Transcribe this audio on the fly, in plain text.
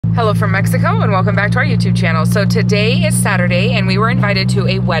Hello from Mexico and welcome back to our YouTube channel. So today is Saturday and we were invited to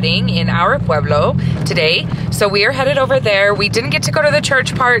a wedding in our pueblo today. So we are headed over there. We didn't get to go to the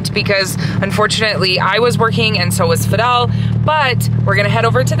church part because unfortunately I was working and so was Fidel, but we're gonna head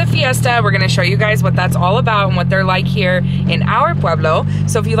over to the fiesta. We're gonna show you guys what that's all about and what they're like here in our pueblo.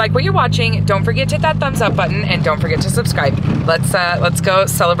 So if you like what you're watching, don't forget to hit that thumbs up button and don't forget to subscribe. Let's go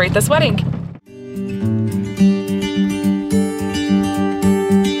celebrate this wedding.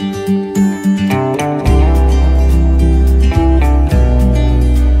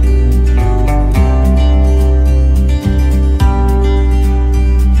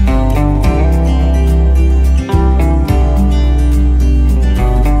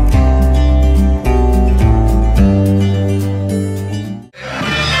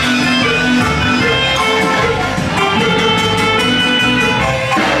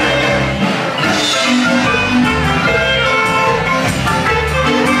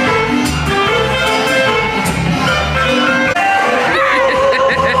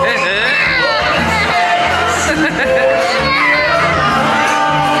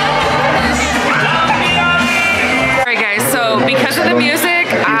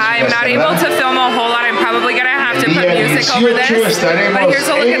 Over this, but here's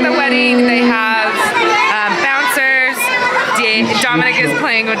a look at the wedding. They have bouncers. Dominic is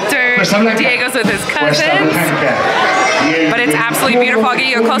playing with dirt. Diego's with his cousins. But it's absolutely beautiful. I'll give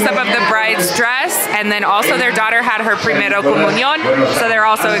you a close-up of the bride's dress, and then also their daughter had her primero comunión, so they're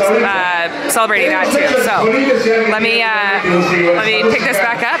also celebrating that too. So let me pick this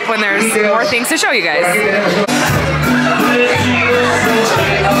back up when there's more things to show you guys.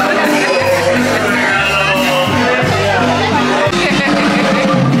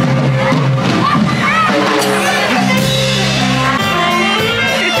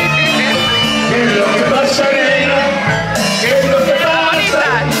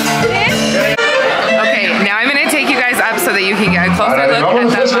 You can get a closer look at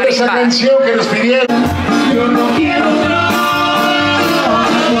the mariachi.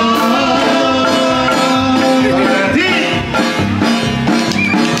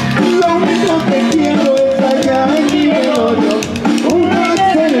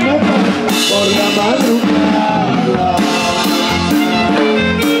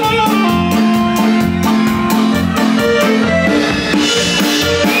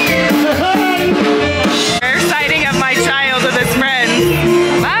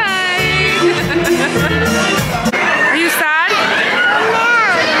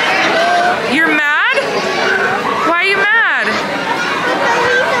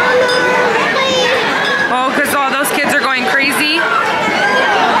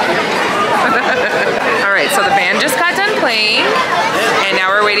 And now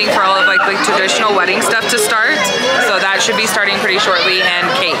we're waiting for all of like the traditional wedding stuff to start. So that should be starting pretty shortly, and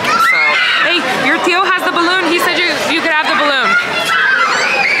cake. So, hey, your Theo has the balloon. He said you could have the balloon.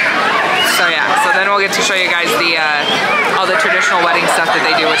 So yeah, so then we'll get to show you guys the all the traditional wedding stuff that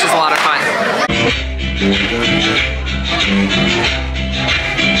they do, which is a lot of fun.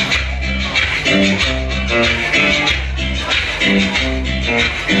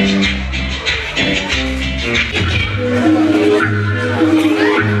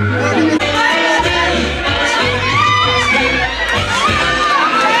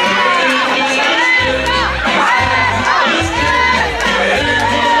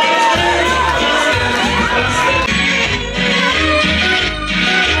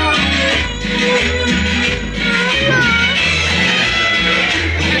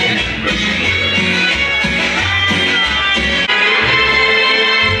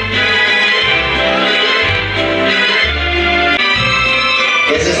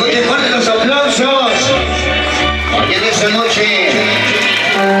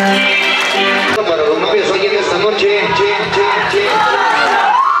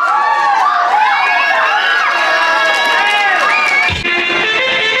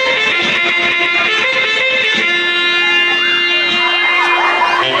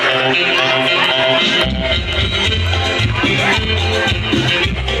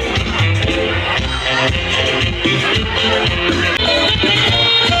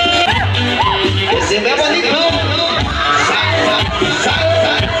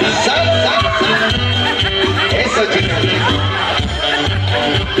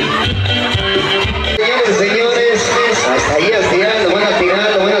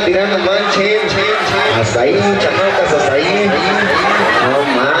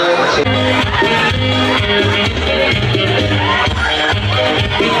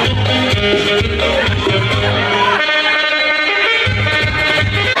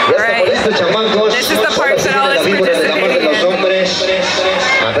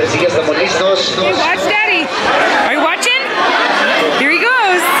 ver si ya estamos listos. Hey, watch Daddy. Are you watching? Here he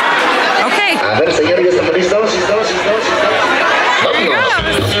goes. Okay. A ver, señor, ya estamos listos. There he goes.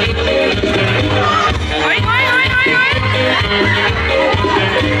 Oink, oink, oink, oink, oink.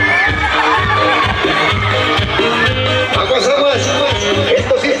 Aguas, aguas.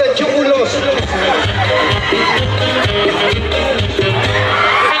 Estos sí están chúmulos.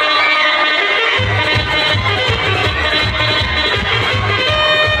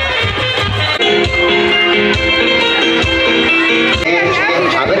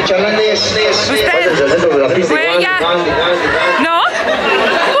 A ver, chalanes, pásense al centro de la pista. ¿No?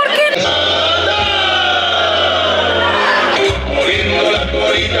 ¿Por qué? Moviendo la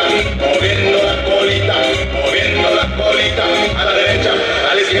colita, moviendo la colita, moviendo la colita, a la derecha,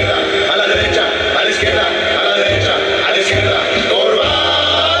 a la izquierda, a la derecha, a la izquierda, a la derecha, a la izquierda,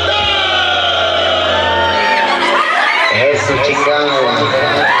 corbata. Eso, chingada.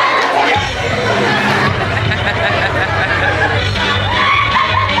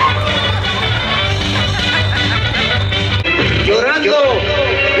 Llorando,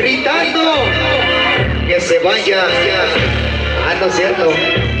 gritando, que se vaya. Ah, no es cierto.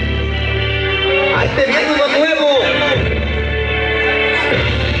 Ahí te viene uno nuevo.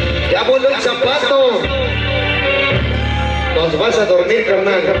 Ya voló el zapato. Nos vas a dormir,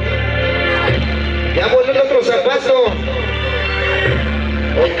 carnal. Ya voló el otro zapato.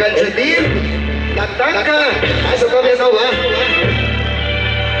 El calcetín, la taca. Eso todavía no va.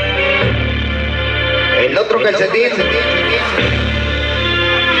 El otro calcetín.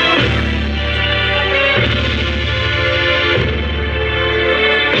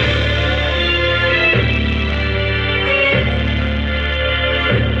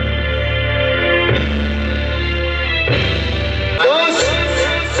 Dos.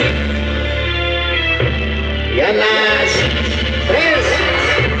 Y a las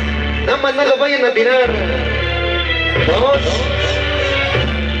 3. Nada más no lo vayan a tirar. 2.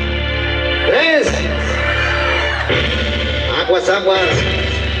 3. Aguas, aguas.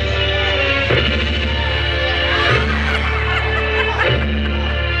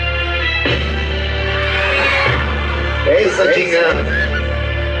 Esa chingada.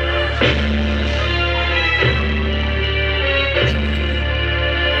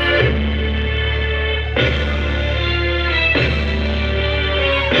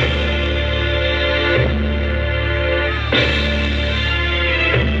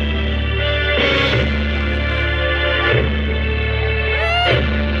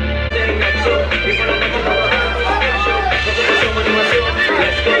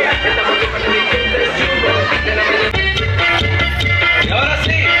 Y ahora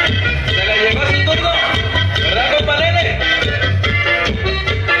sí, se le llegó su turno, ¿verdad, compa Nene?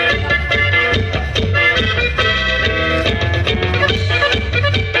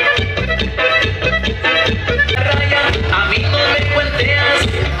 Raya, a mí no me cuenteas,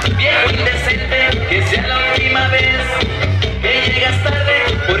 viejo indecente, que sea la última vez que llegas tarde,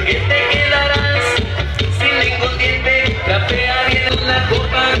 porque te quedarás sin ningún diente. La fea viene una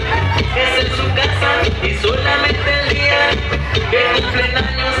copa, es en su casa y solamente el día que cumplen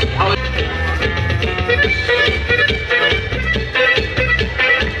años.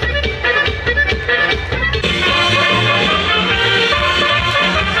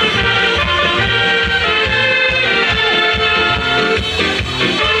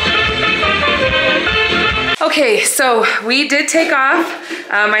 Okay, so we did take off.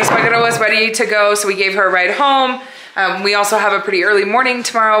 My suegra was ready to go, so we gave her a ride home. We also have a pretty early morning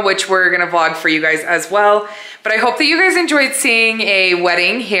tomorrow, which we're gonna vlog for you guys as well. But I hope that you guys enjoyed seeing a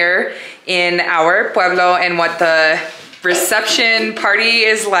wedding here in our pueblo and what the reception party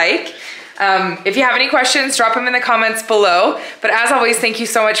is like. If you have any questions, drop them in the comments below. But as always, thank you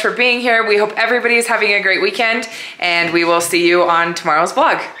so much for being here. We hope everybody is having a great weekend, and we will see you on tomorrow's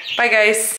vlog. Bye, guys.